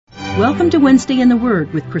Welcome to Wednesday in the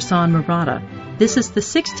Word with Prasan Murata. This is the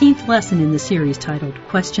 16th lesson in the series titled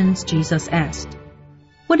Questions Jesus Asked.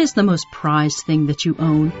 What is the most prized thing that you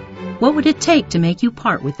own? What would it take to make you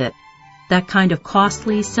part with it? That kind of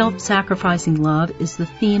costly, self-sacrificing love is the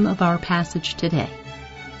theme of our passage today.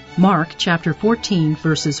 Mark chapter 14,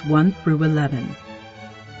 verses 1 through 11.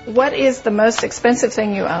 What is the most expensive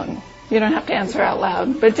thing you own? You don't have to answer out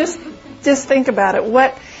loud, but just think about it.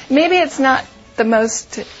 Maybe it's not the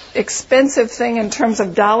most expensive thing in terms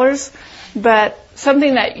of dollars, but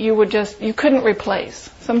something that you couldn't replace,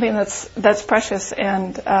 something that's precious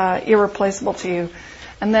and irreplaceable to you.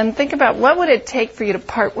 And then think about what would it take for you to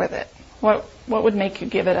part with it? What would make you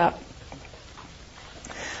give it up?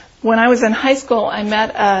 When I was in high school, I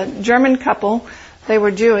met a German couple. They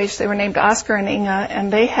were Jewish. They were named Oscar and Inga,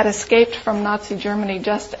 and they had escaped from Nazi Germany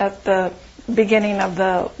just at the beginning of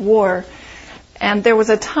the war. And there was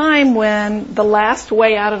a time when the last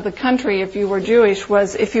way out of the country, if you were Jewish,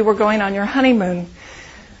 was if you were going on your honeymoon.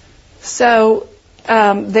 So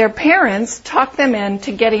their parents talked them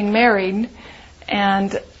into getting married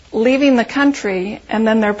and leaving the country. And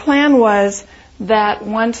then their plan was that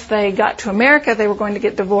once they got to America, they were going to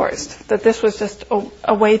get divorced, that this was just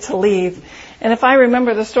a way to leave. And if I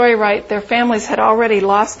remember the story right, their families had already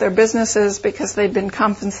lost their businesses because they'd been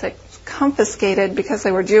confiscated because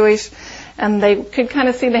they were Jewish, and they could kind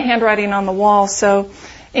of see the handwriting on the wall. So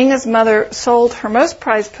Inga's mother sold her most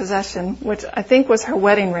prized possession, which I think was her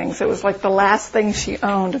wedding rings. It was like the last thing she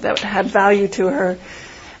owned that had value to her.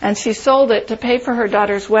 And she sold it to pay for her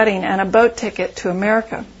daughter's wedding and a boat ticket to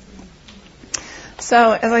America.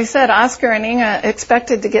 So, as I said, Oscar and Inga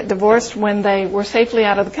expected to get divorced when they were safely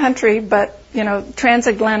out of the country, but,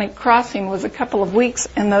 transatlantic crossing was a couple of weeks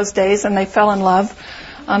in those days, and they fell in love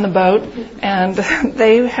on the boat, and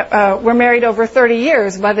they were married over 30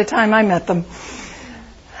 years by the time I met them.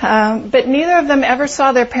 But neither of them ever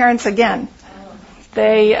saw their parents again.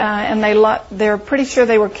 They're pretty sure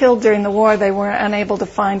they were killed during the war. They were unable to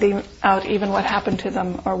find out even what happened to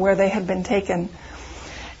them or where they had been taken.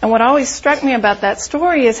 And what always struck me about that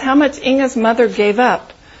story is how much Inga's mother gave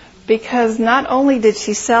up, because not only did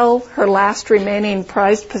she sell her last remaining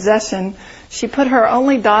prized possession, she put her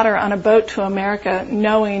only daughter on a boat to America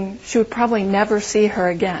knowing she would probably never see her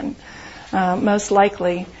again, most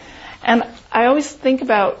likely. And I always think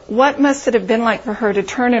about what must it have been like for her to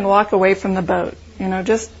turn and walk away from the boat.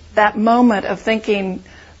 Just that moment of thinking,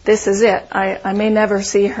 this is it. I may never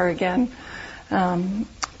see her again.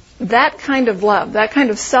 That kind of love, that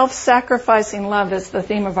kind of self-sacrificing love is the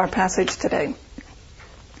theme of our passage today.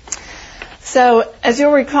 So, as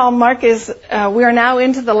you'll recall, we are now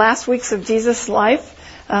into the last weeks of Jesus' life.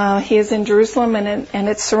 He is in Jerusalem and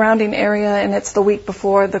its surrounding area, and it's the week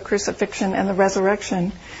before the crucifixion and the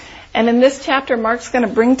resurrection. And in this chapter, Mark's going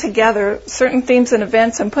to bring together certain themes and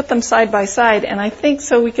events and put them side by side, and I think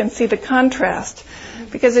so we can see the contrast.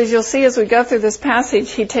 Because as you'll see as we go through this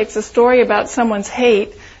passage, he takes a story about someone's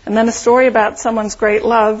hate, and then a story about someone's great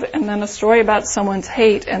love, and then a story about someone's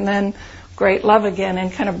hate, and then great love again,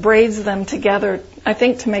 and kind of braids them together, I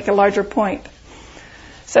think, to make a larger point.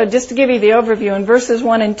 So just to give you the overview, in verses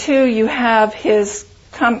 1 and 2, you have his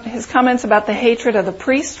comments about the hatred of the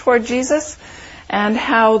priests toward Jesus and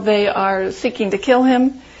how they are seeking to kill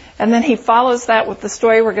him. And then he follows that with the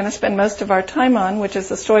story we're going to spend most of our time on, which is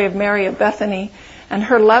the story of Mary of Bethany and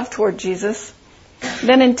her love toward Jesus.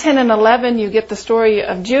 Then in 10 and 11, you get the story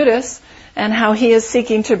of Judas and how he is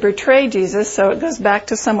seeking to betray Jesus, so it goes back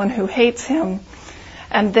to someone who hates him.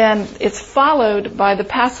 And then it's followed by the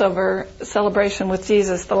Passover celebration with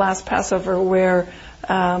Jesus, the last Passover, where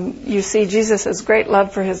you see Jesus' great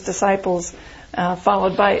love for his disciples,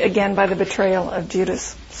 followed by the betrayal of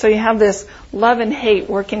Judas. So you have this love and hate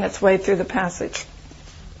working its way through the passage.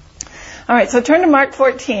 All right, so turn to Mark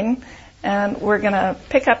 14, and we're going to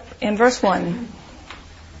pick up in verse 1.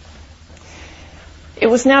 It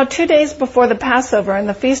was now 2 days before the Passover and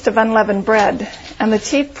the Feast of Unleavened Bread, and the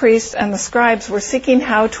chief priests and the scribes were seeking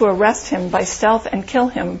how to arrest him by stealth and kill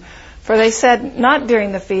him, for they said, "Not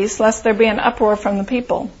during the feast, lest there be an uproar from the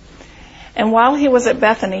people." And while he was at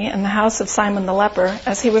Bethany, in the house of Simon the leper,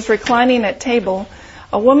 as he was reclining at table,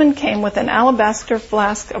 a woman came with an alabaster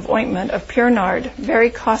flask of ointment of pure nard, very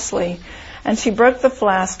costly, and she broke the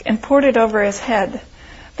flask and poured it over his head.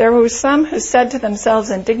 There were some who said to themselves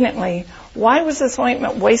indignantly, "Why was this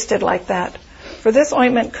ointment wasted like that? For this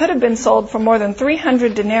ointment could have been sold for more than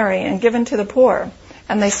 300 denarii and given to the poor."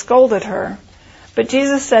 And they scolded her. But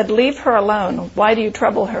Jesus said, "Leave her alone. Why do you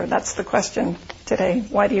trouble her?" That's the question today.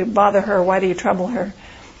 Why do you bother her? Why do you trouble her?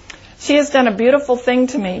 She has done a beautiful thing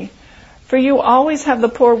to me. For you always have the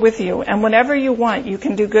poor with you, and whenever you want, you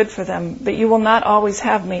can do good for them, but you will not always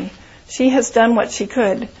have me. She has done what she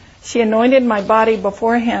could. She anointed my body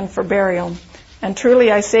beforehand for burial. And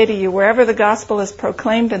truly I say to you, wherever the gospel is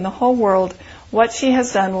proclaimed in the whole world, what she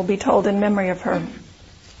has done will be told in memory of her."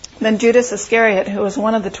 Then Judas Iscariot, who was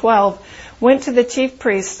one of the 12, went to the chief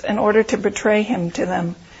priests in order to betray him to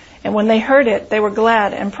them. And when they heard it, they were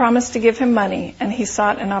glad and promised to give him money, and he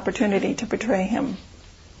sought an opportunity to betray him.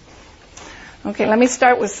 Okay, let me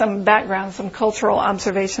start with some background, some cultural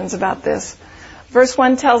observations about this. Verse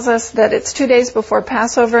 1 tells us that it's 2 days before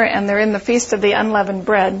Passover, and they're in the Feast of the Unleavened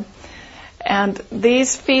Bread. And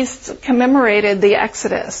these feasts commemorated the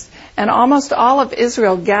Exodus. And almost all of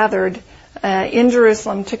Israel gathered in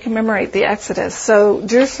Jerusalem to commemorate the Exodus. So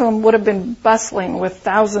Jerusalem would have been bustling with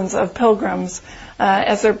thousands of pilgrims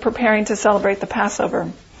as they're preparing to celebrate the Passover.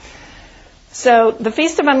 So the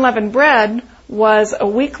Feast of Unleavened Bread was a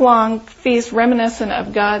week-long feast reminiscent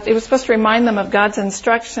of God. It was supposed to remind them of God's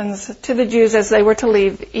instructions to the Jews as they were to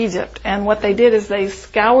leave Egypt. And what they did is they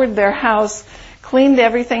scoured their house, cleaned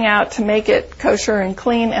everything out to make it kosher and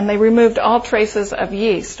clean, and they removed all traces of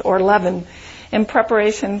yeast or leaven in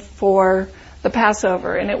preparation for the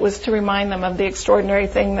Passover. And it was to remind them of the extraordinary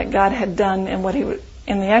thing that God had done in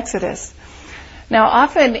the Exodus. Now,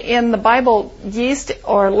 often in the Bible, yeast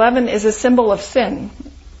or leaven is a symbol of sin.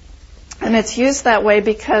 And it's used that way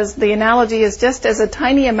because the analogy is just as a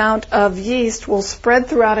tiny amount of yeast will spread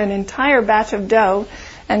throughout an entire batch of dough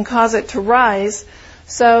and cause it to rise,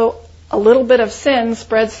 so a little bit of sin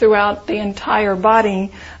spreads throughout the entire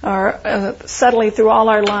body or subtly through all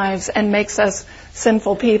our lives and makes us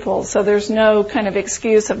sinful people. So there's no kind of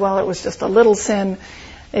excuse of, well, it was just a little sin.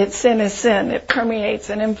 Sin is sin. It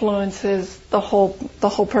permeates and influences the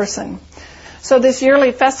whole person. So this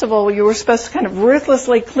yearly festival, you were supposed to kind of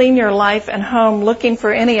ruthlessly clean your life and home, looking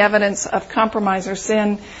for any evidence of compromise or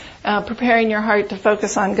sin, preparing your heart to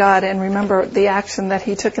focus on God and remember the action that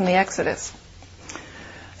He took in the Exodus.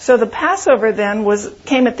 So the Passover then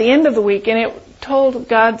came at the end of the week, and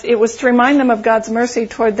it was to remind them of God's mercy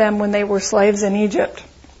toward them when they were slaves in Egypt.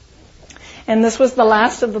 And this was the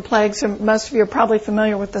last of the plagues. Most of you are probably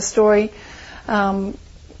familiar with the story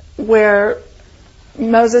where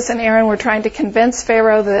Moses and Aaron were trying to convince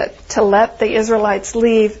Pharaoh to let the Israelites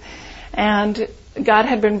leave, and God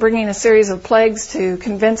had been bringing a series of plagues to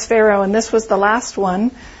convince Pharaoh, and this was the last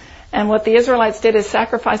one. And what the Israelites did is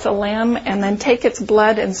sacrifice a lamb and then take its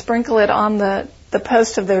blood and sprinkle it on the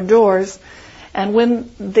post of their doors. And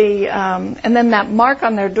and then that mark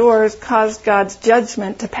on their doors caused God's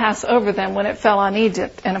judgment to pass over them when it fell on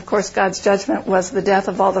Egypt. And of course, God's judgment was the death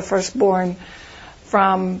of all the firstborn,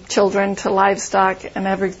 from children to livestock and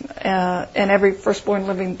every firstborn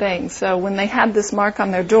living thing. So when they had this mark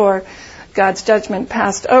on their door, God's judgment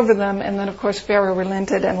passed over them, and then of course Pharaoh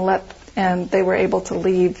relented and they were able to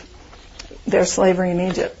leave their slavery in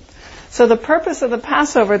Egypt. So the purpose of the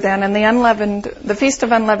Passover then and the Feast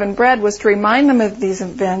of Unleavened Bread was to remind them of these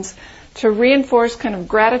events, to reinforce kind of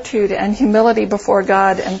gratitude and humility before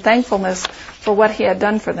God and thankfulness for what He had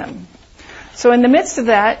done for them. So in the midst of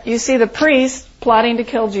that, you see the priest plotting to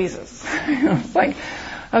kill Jesus. It's like,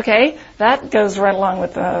 okay, that goes right along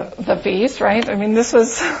with the feast, right? I mean, this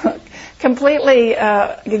was completely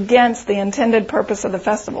against the intended purpose of the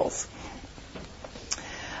festivals.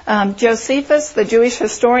 Josephus, the Jewish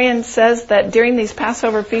historian, says that during these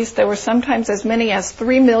Passover feasts, there were sometimes as many as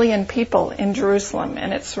 3 million people in Jerusalem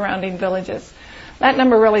and its surrounding villages. That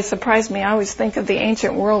number really surprised me. I always think of the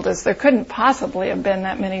ancient world as there couldn't possibly have been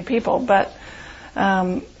that many people, but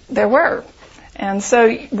there were. And so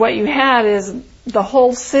what you had is the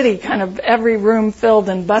whole city, kind of every room filled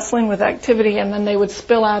and bustling with activity, and then they would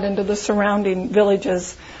spill out into the surrounding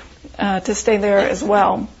villages to stay there as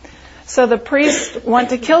well. So the priests want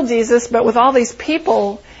to kill Jesus, but with all these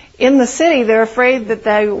people in the city, they're afraid that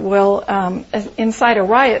they will incite a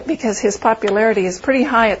riot because his popularity is pretty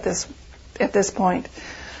high at this point.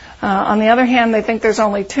 On the other hand, they think there's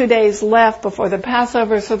only 2 days left before the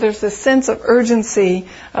Passover, so there's this sense of urgency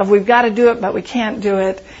of we've got to do it, but we can't do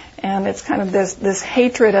it. And it's kind of this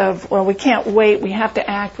hatred of, well, we can't wait, we have to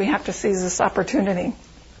act, we have to seize this opportunity.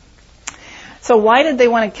 So why did they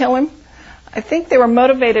want to kill him? I think they were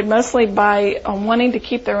motivated mostly by wanting to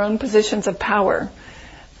keep their own positions of power,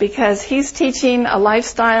 because he's teaching a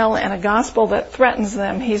lifestyle and a gospel that threatens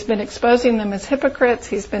them. He's been exposing them as hypocrites.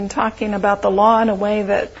 He's been talking about the law in a way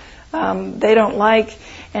that they don't like,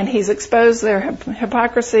 and he's exposed their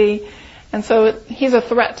hypocrisy. And so he's a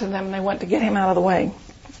threat to them, and they want to get him out of the way.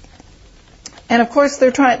 And of course,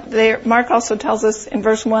 Mark also tells us in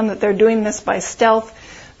verse 1 that they're doing this by stealth.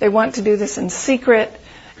 They want to do this in secret.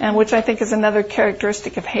 and which I think is another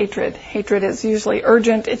characteristic of hatred. Hatred is usually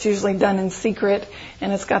urgent, it's usually done in secret,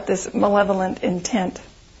 and it's got this malevolent intent.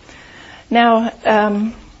 Now,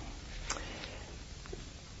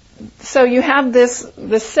 so you have this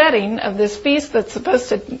setting of this feast that's supposed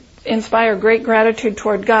to inspire great gratitude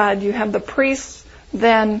toward God. You have the priests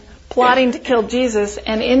then plotting to kill Jesus,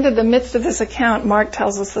 and into the midst of this account, Mark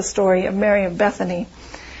tells us the story of Mary of Bethany.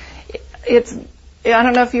 I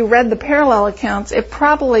don't know if you read the parallel accounts.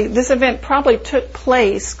 This event probably took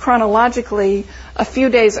place chronologically a few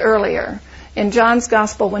days earlier. In John's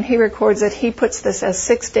Gospel, when he records it, he puts this as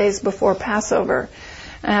 6 days before Passover.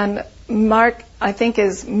 And Mark, I think,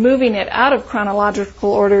 is moving it out of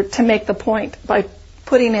chronological order to make the point by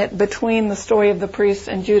putting it between the story of the priests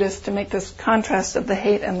and Judas to make this contrast of the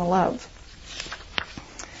hate and the love.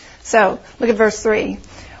 So, look at verse 3.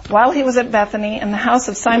 While he was at Bethany in the house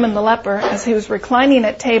of Simon the leper, as he was reclining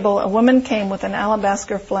at table, a woman came with an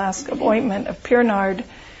alabaster flask of ointment of pure nard,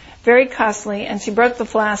 very costly, and she broke the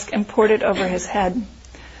flask and poured it over his head.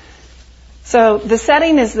 So the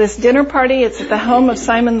setting is this dinner party. It's at the home of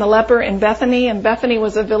Simon the leper in Bethany, and Bethany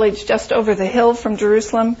was a village just over the hill from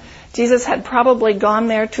Jerusalem. Jesus had probably gone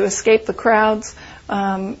there to escape the crowds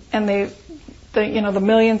and the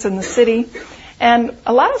millions in the city. And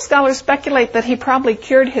a lot of scholars speculate that he probably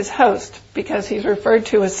cured his host because he's referred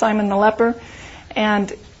to as Simon the leper.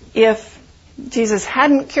 And if Jesus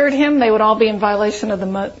hadn't cured him, they would all be in violation of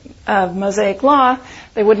the Mosaic law.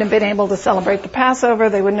 They wouldn't have been able to celebrate the Passover.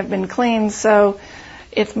 They wouldn't have been clean. So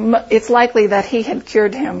it's likely that he had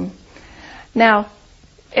cured him. Now,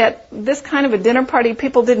 at this kind of a dinner party,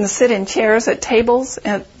 people didn't sit in chairs at tables.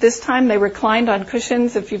 At this time, they reclined on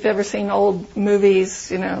cushions. If you've ever seen old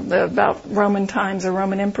movies, about Roman times or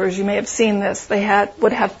Roman emperors, you may have seen this. They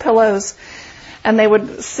would have pillows, and they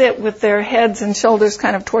would sit with their heads and shoulders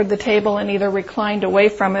kind of toward the table and either reclined away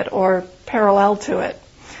from it or parallel to it.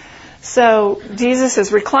 So Jesus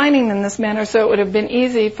is reclining in this manner, so it would have been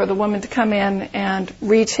easy for the woman to come in and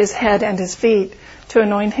reach his head and his feet to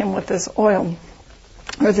anoint him with this oil,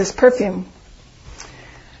 or this perfume.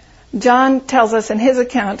 John tells us in his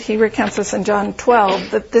account, he recounts this in John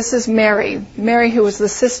 12, that this is Mary who was the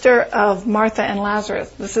sister of Martha and Lazarus.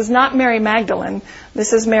 This is not Mary Magdalene,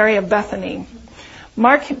 this is Mary of Bethany.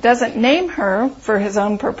 Mark doesn't name her for his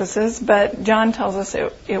own purposes, but John tells us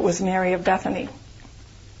it was Mary of Bethany.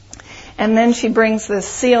 And then she brings this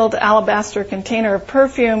sealed alabaster container of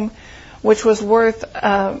perfume, which was worth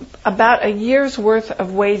about a year's worth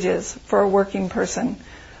of wages for a working person.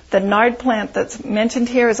 The nard plant that's mentioned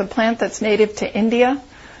here is a plant that's native to India.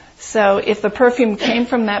 So if the perfume came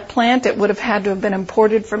from that plant, it would have had to have been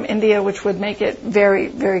imported from India, which would make it very,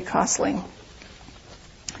 very costly.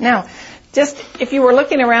 Now, just if you were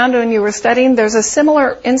looking around and you were studying, there's a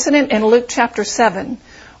similar incident in Luke chapter 7,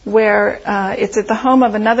 where it's at the home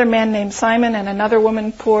of another man named Simon, and another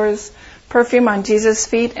woman pours perfume on Jesus'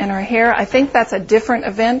 feet and her hair. I think that's a different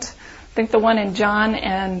event. I think the one in John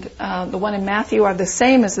and the one in Matthew are the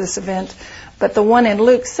same as this event, but the one in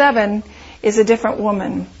Luke 7 is a different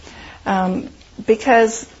woman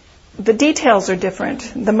because the details are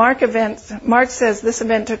different. The Mark says this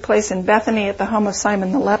event took place in Bethany at the home of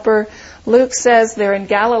Simon the leper. Luke says they're in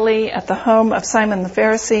Galilee at the home of Simon the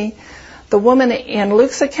Pharisee. The woman in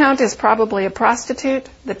Luke's account is probably a prostitute.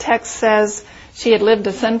 The text says she had lived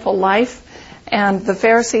a sinful life, and the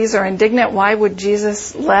Pharisees are indignant. Why would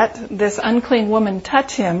Jesus let this unclean woman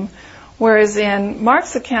touch him? Whereas in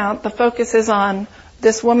Mark's account, the focus is on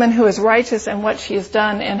this woman who is righteous and what she has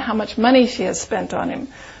done and how much money she has spent on him.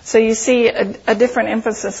 So you see a different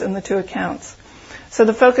emphasis in the two accounts. So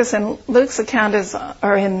the focus in Luke's account is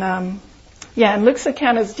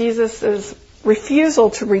Jesus' refusal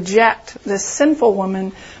to reject this sinful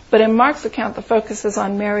woman, but in Mark's account, the focus is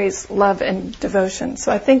on Mary's love and devotion.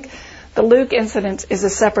 So I think the Luke incident is a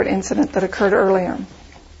separate incident that occurred earlier.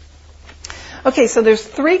 Okay, so there's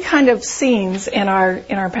three kind of scenes in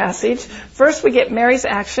our passage. First, we get Mary's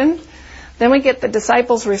action, then we get the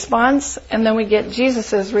disciples' response, and then we get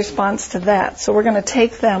Jesus' response to that. So we're going to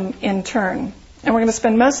take them in turn. And we're going to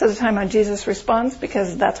spend most of the time on Jesus' response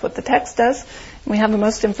because that's what the text does. We have the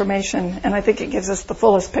most information, and I think it gives us the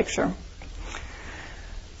fullest picture.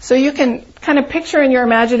 So you can kind of picture in your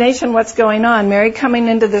imagination what's going on. Mary coming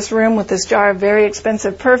into this room with this jar of very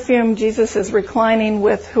expensive perfume. Jesus is reclining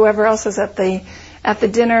with whoever else is at the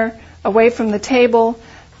dinner away from the table.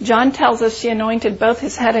 John tells us she anointed both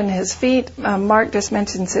his head and his feet. Mark just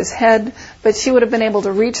mentions his head, but she would have been able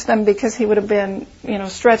to reach them because he would have been,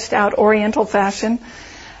 stretched out Oriental fashion.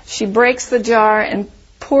 She breaks the jar and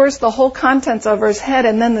pours the whole contents over his head,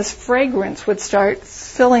 and then this fragrance would start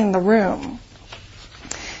filling the room.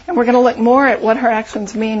 And we're going to look more at what her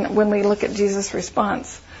actions mean when we look at Jesus'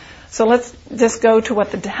 response. So let's just go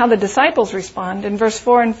to how the disciples respond. In verse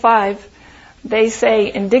 4 and 5, they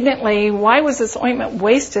say indignantly, "Why was this ointment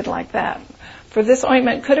wasted like that? For this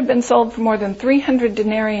ointment could have been sold for more than 300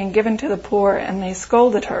 denarii and given to the poor," and they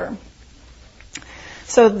scolded her.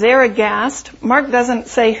 So they're aghast. Mark doesn't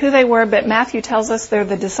say who they were, but Matthew tells us they're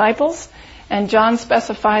the disciples. And John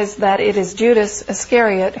specifies that it is Judas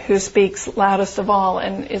Iscariot who speaks loudest of all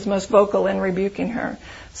and is most vocal in rebuking her.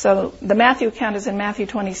 So the Matthew account is in Matthew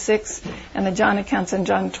 26, and the John account's in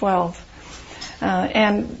John 12.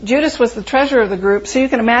 And Judas was the treasurer of the group, so you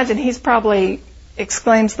can imagine he's probably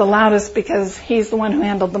exclaims the loudest because he's the one who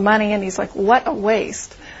handled the money, and he's like, what a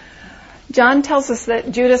waste. John tells us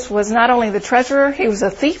that Judas was not only the treasurer, he was a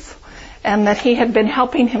thief, and that he had been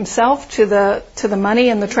helping himself to the money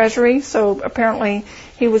in the treasury. So apparently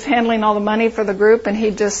he was handling all the money for the group, and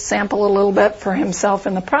he'd just sample a little bit for himself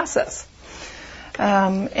in the process.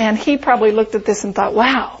 And he probably looked at this and thought,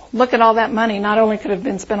 wow, look at all that money. Not only could have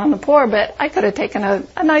been spent on the poor, but I could have taken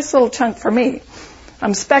a nice little chunk for me.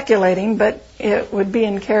 I'm speculating, but it would be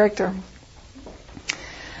in character.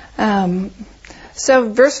 So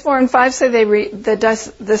verse 4 and 5 say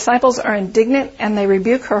the disciples are indignant and they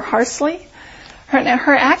rebuke her harshly.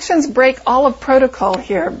 Her actions break all of protocol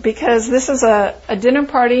here, because this is a dinner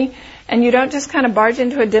party, and you don't just kind of barge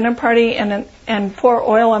into a dinner party and pour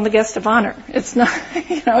oil on the guest of honor. It's not,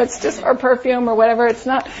 it's just, or perfume or whatever. It's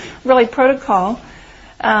not really protocol.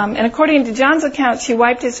 And according to John's account, she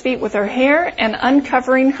wiped his feet with her hair, and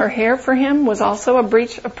uncovering her hair for him was also a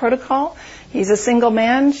breach of protocol. He's a single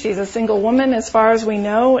man, she's a single woman as far as we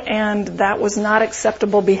know, and that was not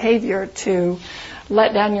acceptable behavior to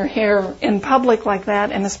let down your hair in public like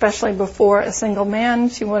that, and especially before a single man.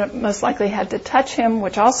 She would have most likely had to touch him,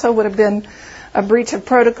 which also would have been a breach of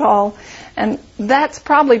protocol. And that's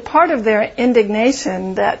probably part of their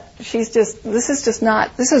indignation, that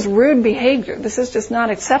this is rude behavior. This is just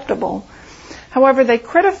not acceptable. However, they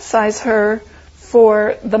criticize her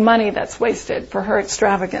for the money that's wasted, for her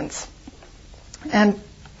extravagance. And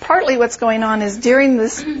partly what's going on is during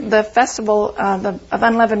the festival of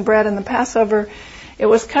unleavened bread and the Passover, it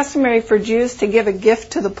was customary for Jews to give a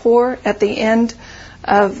gift to the poor at the end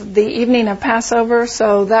of the evening of Passover.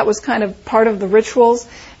 So that was kind of part of the rituals,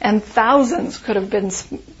 and thousands could have been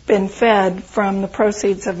fed from the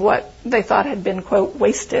proceeds of what they thought had been, quote,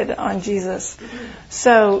 wasted on Jesus.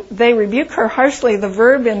 So they rebuke her harshly. The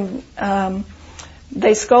verb in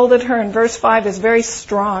they scolded her in verse 5 is very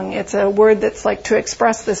strong. It's a word that's like to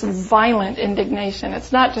express this violent indignation.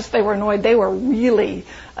 It's not just they were annoyed, they were really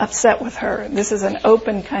upset with her. This is an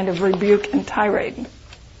open kind of rebuke and tirade.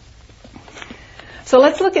 So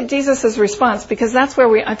let's look at Jesus' response, because that's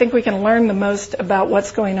where I think we can learn the most about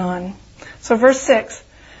what's going on. So verse 6,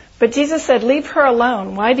 "But Jesus said, 'Leave her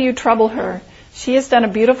alone. Why do you trouble her? She has done a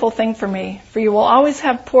beautiful thing for me. For you will always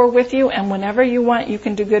have poor with you, and whenever you want, you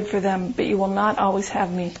can do good for them, but you will not always have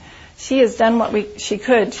me. She has done what she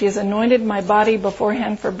could. She has anointed my body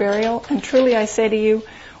beforehand for burial, and truly I say to you,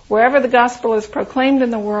 wherever the gospel is proclaimed in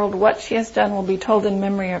the world, what she has done will be told in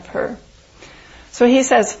memory of her.'" So he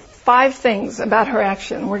says 5 things about her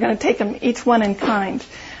action. We're going to take them each one in kind.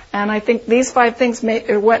 And I think these 5 things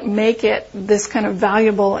are what make it this kind of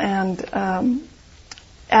valuable and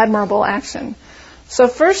admirable action. So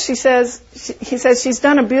first he says, she's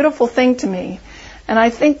done a beautiful thing to me. And I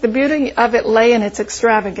think the beauty of it lay in its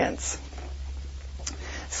extravagance.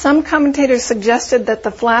 Some commentators suggested that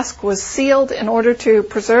the flask was sealed in order to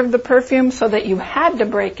preserve the perfume, so that you had to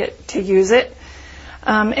break it to use it.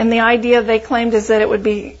 And the idea they claimed is that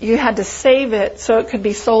you had to save it so it could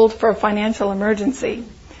be sold for a financial emergency.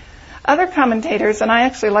 Other commentators, and I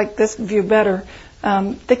actually like this view better,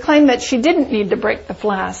 they claim that she didn't need to break the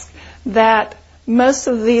flask, that most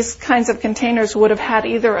of these kinds of containers would have had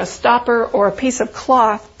either a stopper or a piece of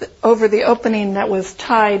cloth over the opening that was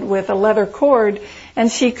tied with a leather cord,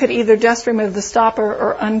 and she could either just remove the stopper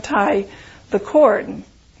or untie the cord.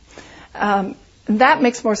 That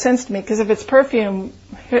makes more sense to me, because if it's perfume,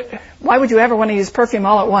 why would you ever want to use perfume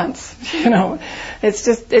all at once?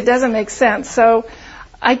 It doesn't make sense. So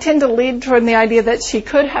I tend to lead toward the idea that she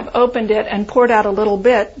could have opened it and poured out a little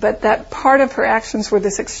bit, but that part of her actions were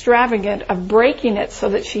this extravagant of breaking it so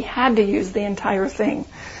that she had to use the entire thing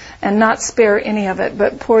and not spare any of it,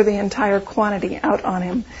 but pour the entire quantity out on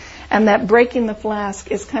him. And that breaking the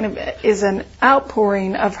flask is an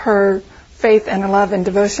outpouring of her faith and love and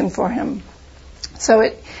devotion for him. So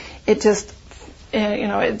it just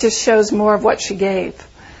shows more of what she gave.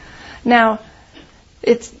 Now,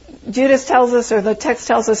 Judas tells us, or the text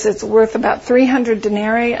tells us, it's worth about 300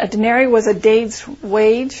 denarii. A denarii was a day's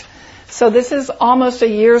wage. So this is almost a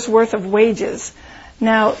year's worth of wages.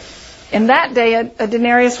 Now, in that day, a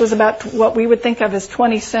denarius was about what we would think of as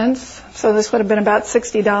 20 cents. So this would have been about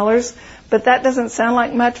 $60. But that doesn't sound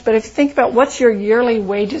like much. But if you think about what's your yearly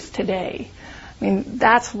wages today, I mean,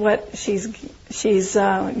 that's what she's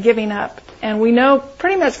giving up. And we know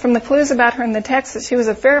pretty much from the clues about her in the text that she was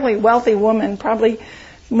a fairly wealthy woman, probably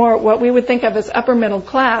more what we would think of as upper middle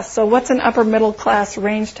class. So what's an upper middle class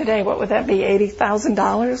range today? What would that be, $80,000?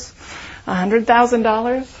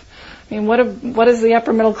 $100,000? I mean, what does the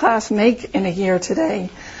upper middle class make in a year today?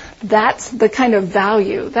 That's the kind of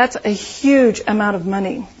value. That's a huge amount of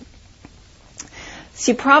money.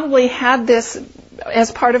 She probably had this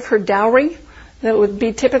as part of her dowry. That would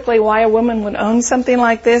be typically why a woman would own something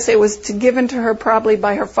like this. It was given to her probably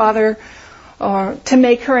by her father or to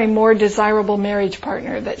make her a more desirable marriage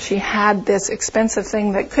partner, that she had this expensive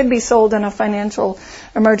thing that could be sold in a financial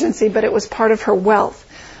emergency, but it was part of her wealth.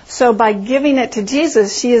 So by giving it to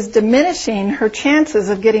Jesus, she is diminishing her chances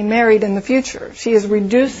of getting married in the future. She is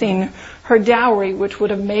reducing her dowry, which would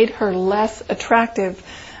have made her less attractive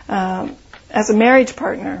as a marriage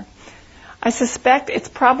partner. I suspect it's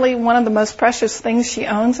probably one of the most precious things she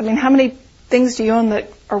owns. I mean, how many things do you own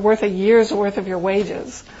that are worth a year's worth of your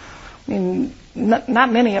wages? I mean,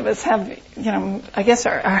 not many of us have, I guess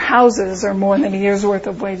our houses are more than a year's worth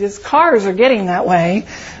of wages. Cars are getting that way.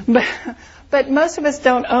 But most of us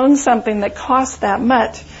don't own something that costs that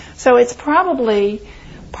much. So it's probably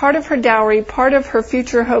part of her dowry, part of her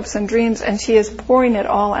future hopes and dreams, and she is pouring it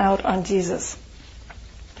all out on Jesus.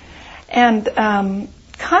 And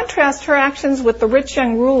contrast her actions with the rich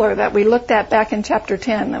young ruler that we looked at back in chapter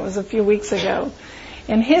 10. That was a few weeks ago.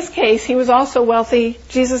 In his case, he was also wealthy.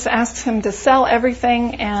 Jesus asks him to sell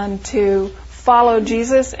everything and to follow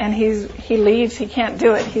Jesus, and he leaves. He can't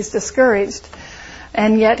do it. He's discouraged.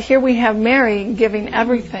 And yet here we have Mary giving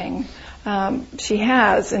everything she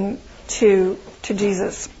has to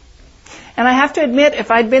Jesus. And I have to admit, if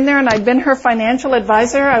I'd been there and I'd been her financial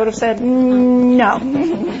advisor, I would have said, no,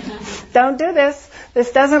 don't do this.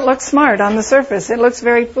 This doesn't look smart on the surface. It looks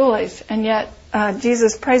very foolish. And yet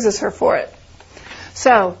Jesus praises her for it.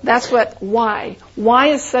 So that's why. Why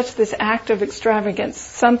is such this act of extravagance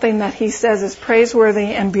something that he says is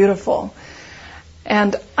praiseworthy and beautiful?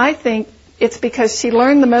 And I think it's because she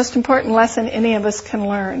learned the most important lesson any of us can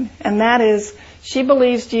learn. And that is, she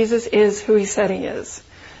believes Jesus is who he said he is.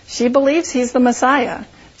 She believes he's the Messiah.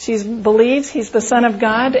 She believes he's the Son of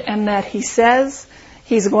God and that he says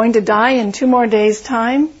he's going to die in 2 more days'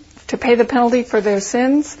 time to pay the penalty for their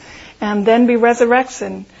sins and then be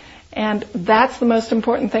resurrection. And that's the most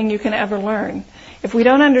important thing you can ever learn. If we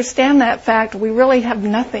don't understand that fact, we really have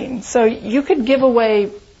nothing. So you could give away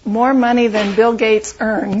more money than Bill Gates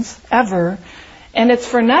earns ever, and it's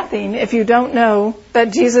for nothing if you don't know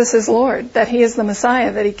that Jesus is Lord, that he is the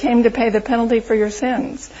Messiah, that he came to pay the penalty for your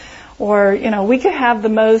sins. Or, we could have the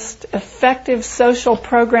most effective social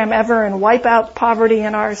program ever and wipe out poverty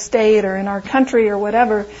in our state or in our country or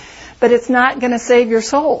whatever, but it's not going to save your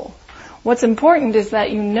soul. What's important is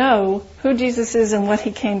that you know who Jesus is and what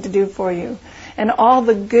he came to do for you. And all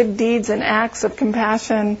the good deeds and acts of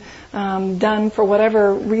compassion done for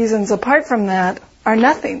whatever reasons apart from that are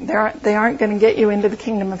nothing. They aren't going to get you into the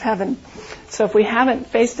kingdom of heaven. So if we haven't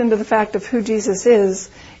faced into the fact of who Jesus is,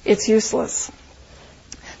 it's useless.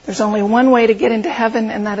 There's only one way to get into heaven,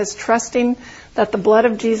 and that is trusting that the blood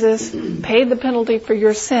of Jesus paid the penalty for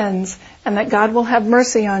your sins and that God will have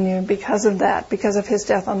mercy on you because of that, because of his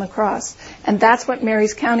death on the cross. And that's what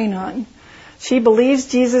Mary's counting on. She believes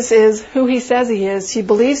Jesus is who he says he is. She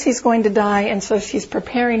believes he's going to die, and so she's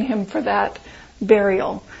preparing him for that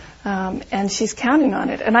burial. And she's counting on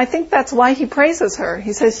it. And I think that's why he praises her.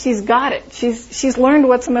 He says she's got it. She's learned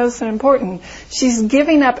what's most important. She's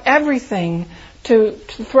giving up everything to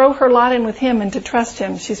throw her lot in with him and to trust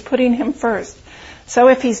him. She's putting him first. So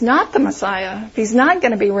if he's not the Messiah, if he's not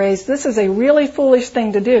going to be raised, this is a really foolish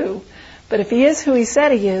thing to do. But if he is who he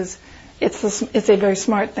said he is, it's a very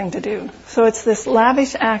smart thing to do. So it's this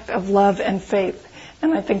lavish act of love and faith.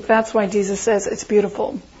 And I think that's why Jesus says it's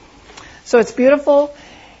beautiful. So it's beautiful.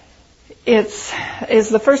 Is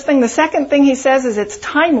the first thing. The second thing he says is it's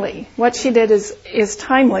timely. What she did is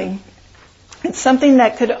timely. It's something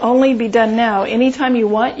that could only be done now. Anytime you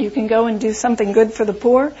want, you can go and do something good for the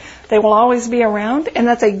poor. They will always be around, and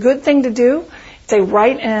that's a good thing to do. It's a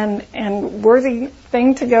right and worthy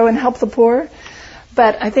thing to go and help the poor.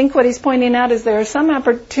 But I think what he's pointing out is there are some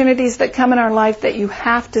opportunities that come in our life that you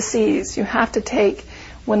have to seize, you have to take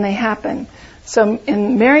when they happen. So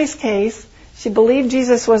in Mary's case, She believed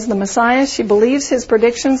Jesus was the Messiah. She believes his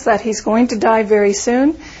predictions that he's going to die very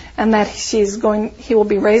soon and that he will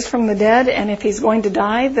be raised from the dead. And if he's going to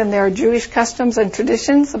die, then there are Jewish customs and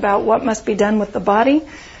traditions about what must be done with the body.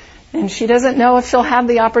 And she doesn't know if she'll have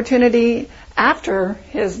the opportunity after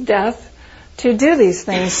his death to do these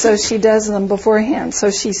things, so she does them beforehand.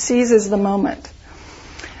 So she seizes the moment.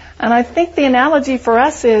 And I think the analogy for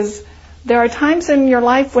us is there are times in your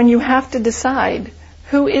life when you have to decide,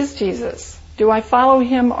 who is Jesus? Do I follow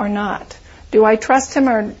him or not? Do I trust him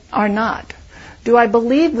or not? Do I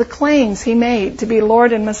believe the claims he made to be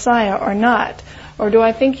Lord and Messiah or not? Or do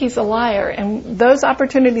I think he's a liar? And those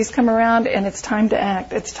opportunities come around and it's time to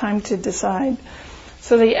act. It's time to decide.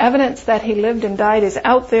 So the evidence that he lived and died is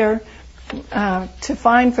out there to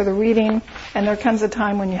find for the reading, and there comes a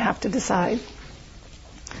time when you have to decide.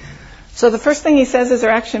 So the first thing he says is her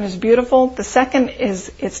action is beautiful. The second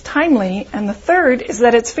is it's timely. And the third is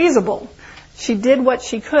that it's feasible. She did what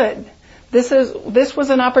she could. This was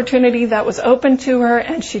an opportunity that was open to her,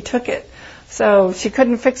 and she took it. So she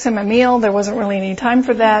couldn't fix him a meal. There wasn't really any time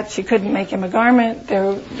for that. She couldn't make him a garment.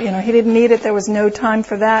 He didn't need it. There was no time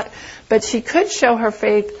for that. But she could show her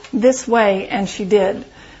faith this way, and she did.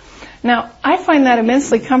 Now, I find that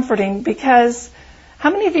immensely comforting because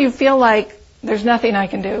how many of you feel like there's nothing I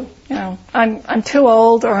can do? I'm too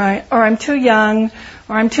old, or I'm too young,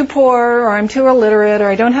 or I'm too poor, or I'm too illiterate, or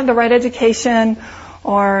I don't have the right education,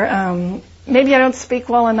 or maybe I don't speak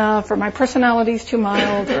well enough, or my personality's too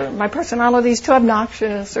mild, or my personality's too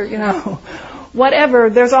obnoxious, or, whatever.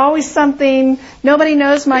 There's always something. Nobody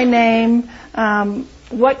knows my name.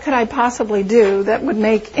 What could I possibly do that would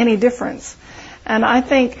make any difference? And I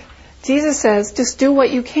think Jesus says, just do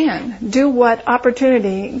what you can. Do what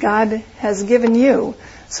opportunity God has given you.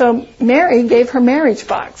 So Mary gave her marriage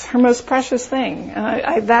box, her most precious thing. And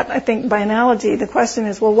I think by analogy, the question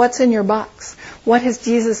is, well, what's in your box? What has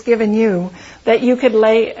Jesus given you that you could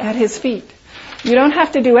lay at his feet? You don't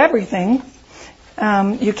have to do everything.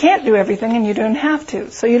 You can't do everything, and you don't have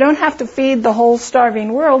to. So you don't have to feed the whole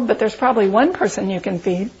starving world, but there's probably one person you can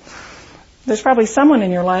feed. There's probably someone in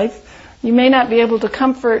your life. You may not be able to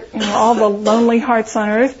comfort all the lonely hearts on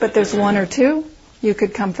earth, but there's one or two you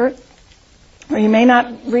could comfort. Or you may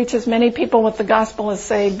not reach as many people with the gospel as,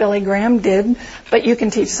 say, Billy Graham did, but you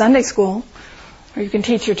can teach Sunday school, or you can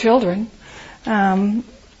teach your children. You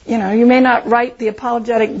may not write the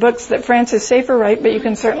apologetic books that Francis Schaeffer wrote, but you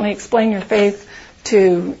can certainly explain your faith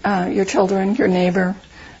to your children, your neighbor,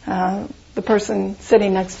 the person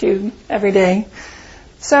sitting next to you every day.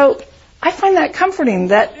 So I find that comforting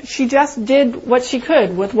that she just did what she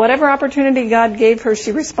could. With whatever opportunity God gave her,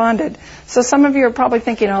 she responded. So some of you are probably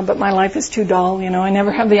thinking, but my life is too dull. I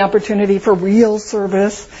never have the opportunity for real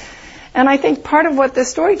service. And I think part of what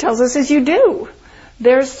this story tells us is you do.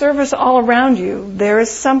 There's service all around you. There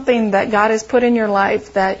is something that God has put in your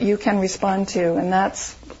life that you can respond to. And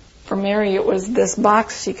that's, for Mary, it was this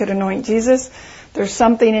box. She could anoint Jesus. There's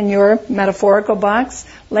something in your metaphorical box.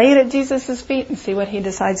 Lay it at Jesus' feet and see what he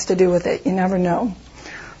decides to do with it. You never know.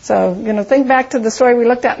 So, think back to the story we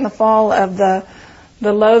looked at in the fall of the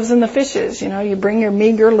loaves and the fishes. You bring your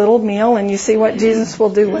meager little meal and you see what Jesus will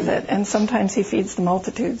do with it. And sometimes he feeds the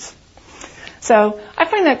multitudes. So I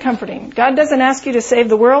find that comforting. God doesn't ask you to save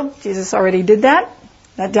the world. Jesus already did that.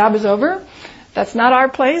 That job is over. That's not our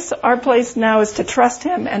place. Our place now is to trust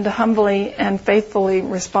him and to humbly and faithfully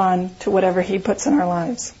respond to whatever he puts in our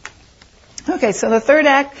lives. Okay, so the third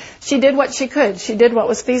act, she did what she could. She did what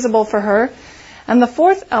was feasible for her. And the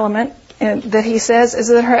fourth element that he says is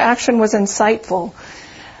that her action was insightful.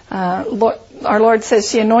 Our Lord says,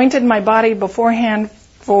 she anointed my body beforehand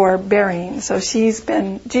for burying. So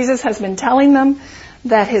Jesus has been telling them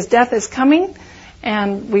that his death is coming.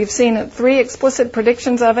 And we've seen 3 explicit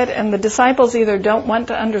predictions of it, and the disciples either don't want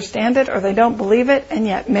to understand it or they don't believe it, and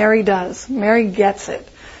yet Mary does. Mary gets it.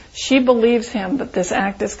 She believes him that this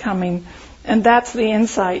act is coming, and that's the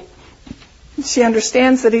insight. She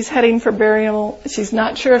understands that he's heading for burial. She's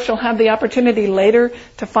not sure if she'll have the opportunity later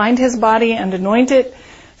to find his body and anoint it,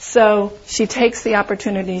 so she takes the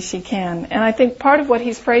opportunity she can. And I think part of what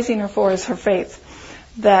he's praising her for is her faith.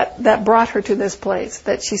 That brought her to this place,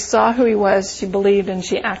 that she saw who he was, she believed, and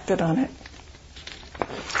she acted on it.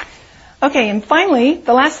 Okay, and finally,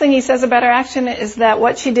 the last thing he says about her action is that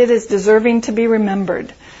what she did is deserving to be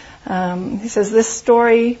remembered. He says this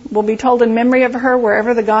story will be told in memory of her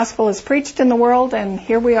wherever the gospel is preached in the world, and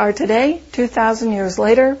here we are today, 2,000 years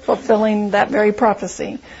later, fulfilling that very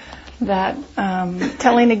prophecy, that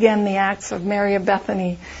telling again the acts of Mary of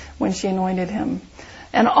Bethany when she anointed him.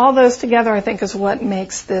 And all those together, I think, is what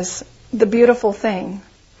makes this the beautiful thing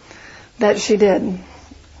that she did.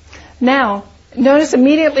 Now, notice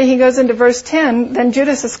immediately he goes into verse 10, then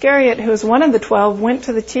Judas Iscariot, who was one of the 12, went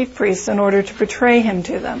to the chief priests in order to betray him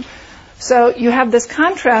to them. So you have this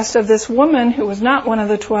contrast of this woman who was not one of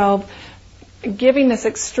the 12 giving this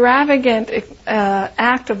extravagant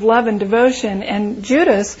act of love and devotion, and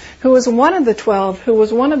Judas, who was one of the 12, who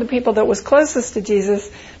was one of the people that was closest to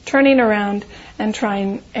Jesus, turning around and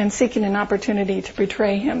trying and seeking an opportunity to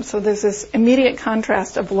betray him. So there's this immediate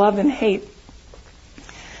contrast of love and hate.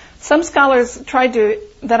 Some scholars tried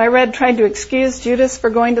to excuse Judas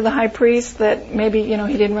for going to the high priest, that maybe, he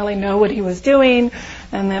didn't really know what he was doing,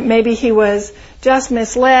 and that maybe he was just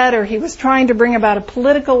misled, or he was trying to bring about a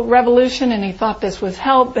political revolution and he thought this was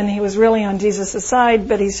help and he was really on Jesus' side,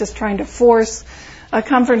 but he's just trying to force a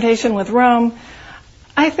confrontation with Rome.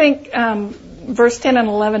 I think verse 10 and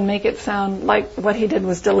 11 make it sound like what he did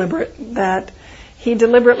was deliberate, that he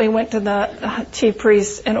deliberately went to the chief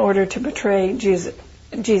priests in order to betray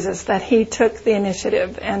Jesus, that he took the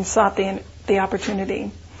initiative and sought the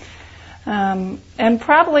opportunity. And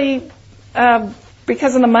probably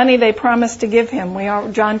because of the money they promised to give him.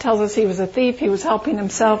 John tells us he was a thief. He was helping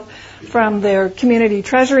himself from their community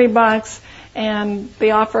treasury box, and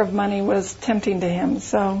the offer of money was tempting to him.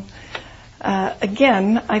 So,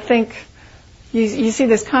 again, I think you see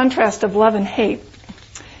this contrast of love and hate.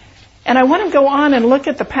 And I want to go on and look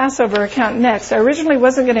at the Passover account next. I originally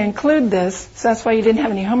wasn't going to include this, so that's why you didn't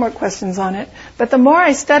have any homework questions on it. But the more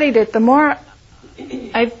I studied it, the more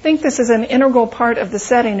I think this is an integral part of the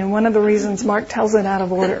setting, and one of the reasons Mark tells it out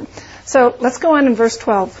of order. So let's go on in verse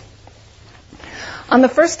 12. On the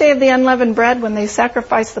first day of the unleavened bread, when they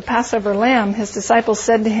sacrificed the Passover lamb, his disciples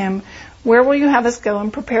said to him, "Where will you have us go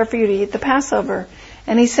and prepare for you to eat the Passover?"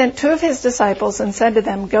 And he sent 2 of his disciples and said to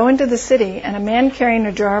them, "Go into the city, and a man carrying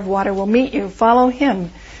a jar of water will meet you. Follow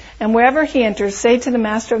him. And wherever he enters, say to the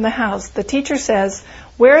master of the house, 'The teacher says,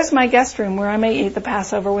 where is my guest room where I may eat the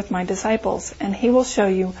Passover with my disciples?' And he will show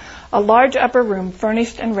you a large upper room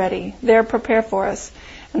furnished and ready. There prepare for us."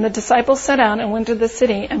 And the disciples set out and went to the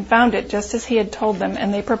city and found it just as he had told them,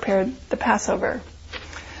 and they prepared the Passover.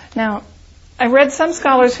 Now, I read some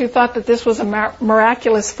scholars who thought that this was a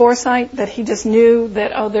miraculous foresight, that he just knew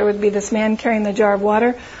that, there would be this man carrying the jar of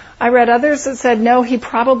water. I read others that said, no, he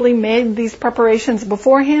probably made these preparations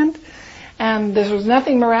beforehand, and there was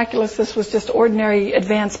nothing miraculous. This was just ordinary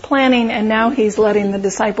advanced planning, and now he's letting the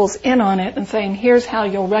disciples in on it and saying, here's how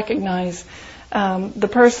you'll recognize the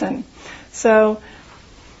person. So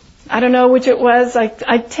I don't know which it was.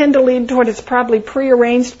 I tend to lean toward it's probably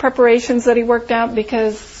prearranged preparations that he worked out,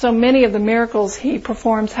 because so many of the miracles he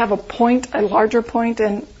performs have a larger point,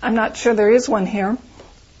 and I'm not sure there is one here.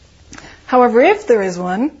 However, if there is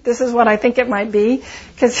one, this is what I think it might be,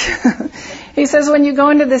 because he says, when you go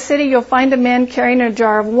into the city, you'll find a man carrying a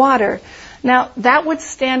jar of water. Now, that would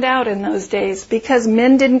stand out in those days, because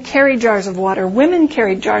men didn't carry jars of water. Women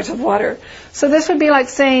carried jars of water. So this would be like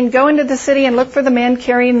saying, go into the city and look for the man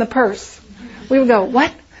carrying the purse. We would go,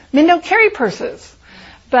 what? Men don't carry purses.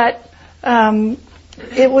 But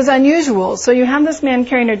it was unusual. So you have this man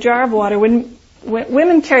carrying a jar of water. When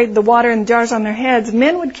women carried the water in jars on their heads,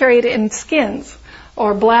 men would carry it in skins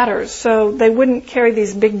or bladders. So they wouldn't carry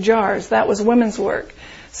these big jars. That was women's work.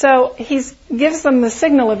 So he gives them the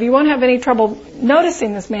signal of, you won't have any trouble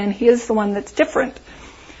noticing this man. He is the one that's different.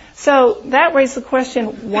 So that raised the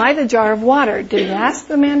question, why the jar of water? Did he ask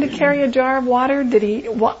the man to carry a jar of water?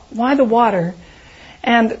 Why the water?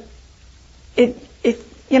 And this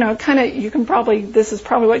is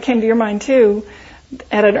probably what came to your mind too.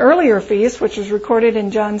 At an earlier feast, which was recorded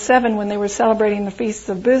in John 7, when they were celebrating the Feast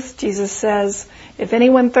of Booths, Jesus says, "If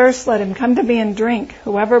anyone thirsts, let him come to me and drink.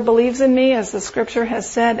 Whoever believes in me, as the scripture has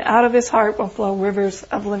said, out of his heart will flow rivers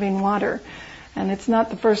of living water." And it's not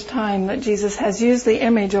the first time that Jesus has used the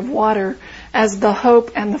image of water as the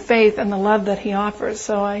hope and the faith and the love that he offers.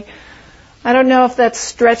 So I don't know if that's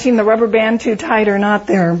stretching the rubber band too tight or not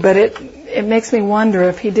there, but it makes me wonder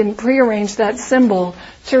if he didn't prearrange that symbol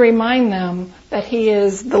to remind them that he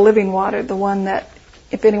is the living water, the one that,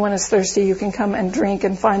 if anyone is thirsty, you can come and drink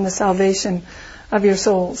and find the salvation of your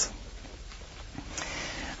souls.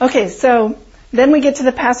 Okay, so then we get to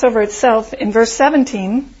the Passover itself in verse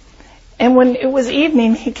 17. "And when it was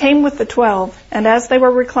evening, he came with the 12, and as they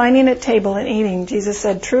were reclining at table and eating, Jesus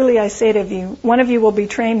said, 'Truly I say to you, one of you will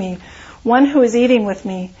betray me, one who is eating with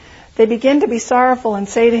me.' They begin to be sorrowful and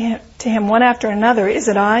say to him one after another, 'Is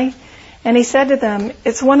it I?' And he said to them,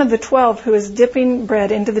 'It's one of the 12 who is dipping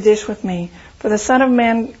bread into the dish with me. For the Son of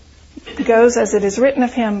Man goes as it is written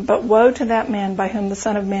of him, but woe to that man by whom the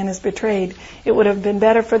Son of Man is betrayed. It would have been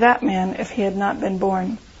better for that man if he had not been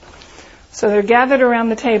born.'" So they're gathered around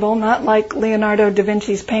the table, not like Leonardo da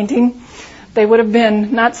Vinci's painting. They would have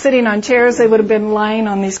been not sitting on chairs, they would have been lying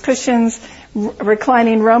on these cushions,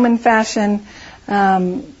 reclining Roman fashion.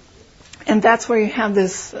 And that's where you have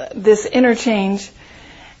this interchange.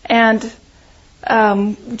 And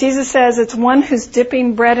Jesus says it's one who's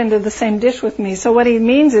dipping bread into the same dish with me. So what he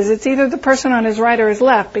means is it's either the person on his right or his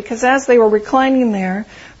left, because as they were reclining there,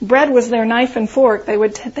 bread was their knife and fork.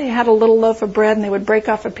 They had a little loaf of bread and they would break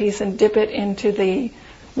off a piece and dip it into the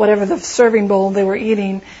serving bowl they were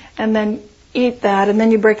eating, and then eat that, and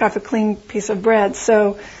then you break off a clean piece of bread.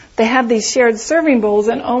 So they had these shared serving bowls,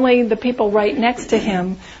 and only the people right next to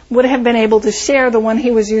him would have been able to share the one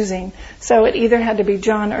he was using. So it either had to be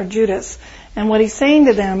John or Judas. And what he's saying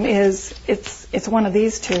to them is, it's one of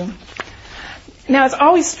these two. Now, it's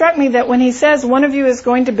always struck me that when he says, one of you is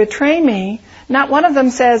going to betray me, not one of them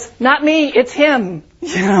says, not me, it's him.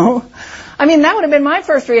 I mean, that would have been my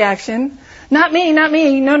first reaction. Not me,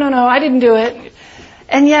 no, I didn't do it.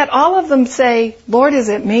 And yet all of them say, Lord, is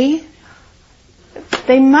it me?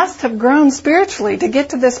 They must have grown spiritually to get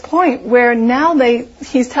to this point where now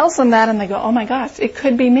he tells them that and they go, oh my gosh, it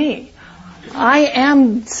could be me. I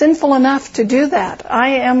am sinful enough to do that.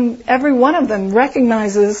 Every one of them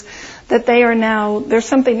recognizes that there's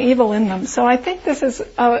something evil in them. So I think this is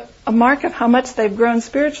a mark of how much they've grown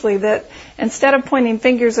spiritually, that instead of pointing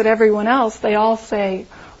fingers at everyone else, they all say,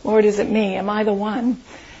 Lord, is it me? Am I the one?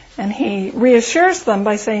 And he reassures them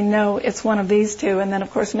by saying, no, it's one of these two, and then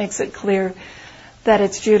of course makes it clear that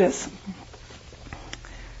it's Judas.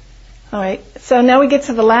 All right, so now we get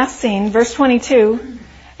to the last scene, verse 22.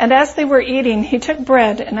 And as they were eating, he took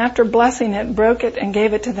bread, and after blessing it, broke it and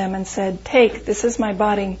gave it to them and said, take, this is my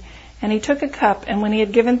body. And he took a cup, and when he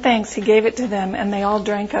had given thanks, he gave it to them, and they all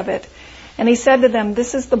drank of it. And he said to them,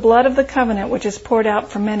 this is the blood of the covenant which is poured out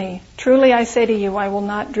for many. Truly I say to you, I will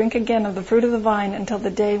not drink again of the fruit of the vine until the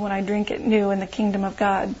day when I drink it new in the kingdom of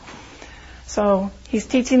God. So he's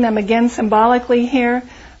teaching them again symbolically here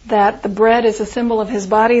that the bread is a symbol of his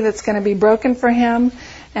body that's going to be broken for him,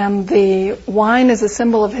 and the wine is a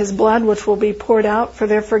symbol of his blood which will be poured out for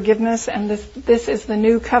their forgiveness. And this is the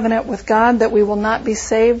new covenant with God, that we will not be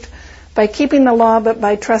saved by keeping the law but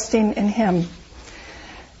by trusting in him.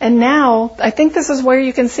 And now, I think this is where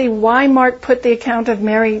you can see why Mark put the account of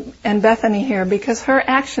Mary and Bethany here, because her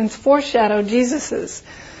actions foreshadow Jesus's.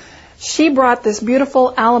 She brought this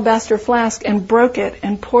beautiful alabaster flask and broke it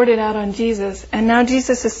and poured it out on Jesus. And now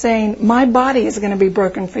Jesus is saying, my body is going to be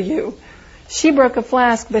broken for you. She broke a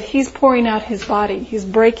flask, but he's pouring out his body. He's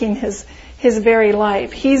breaking his very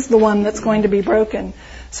life. He's the one that's going to be broken.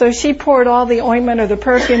 So she poured all the ointment or the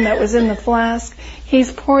perfume that was in the flask.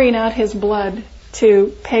 He's pouring out his blood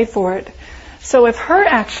to pay for it. So if her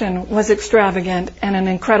action was extravagant and an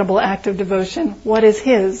incredible act of devotion, what is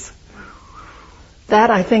his? That,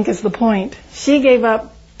 I think, is the point. She gave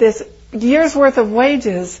up this year's worth of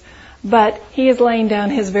wages, but he is laying down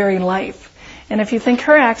his very life. And if you think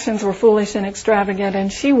her actions were foolish and extravagant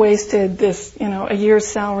and she wasted this, a year's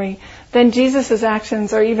salary, then Jesus'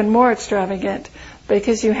 actions are even more extravagant,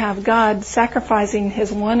 because you have God sacrificing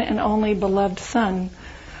his one and only beloved Son,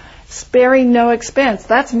 sparing no expense.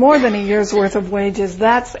 That's more than a year's worth of wages.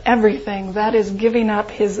 That's everything. That is giving up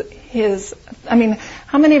his.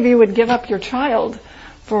 How many of you would give up your child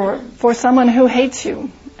for someone who hates you?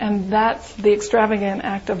 And that's the extravagant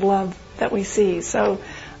act of love that we see. So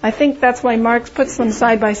I think that's why Mark puts them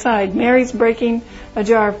side by side. Mary's breaking a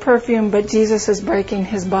jar of perfume, but Jesus is breaking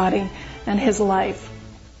his body and his life.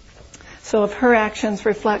 So if her actions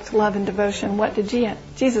reflect love and devotion, what did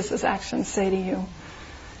Jesus' actions say to you?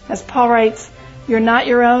 As Paul writes, you're not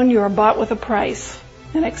your own, you are bought with a price,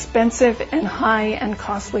 an expensive and high and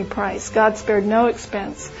costly price. God spared no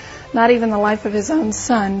expense, not even the life of his own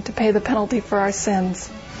Son, to pay the penalty for our sins.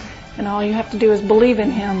 And all you have to do is believe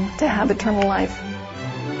in him to have eternal life.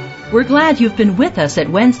 We're glad you've been with us at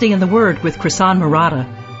Wednesday in the Word with Krisan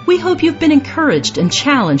Marotta. We hope you've been encouraged and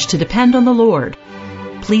challenged to depend on the Lord.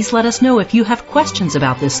 Please let us know if you have questions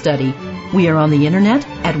about this study. We are on the internet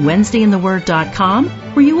at WednesdayInTheWord.com,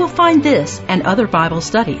 where you will find this and other Bible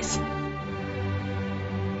studies.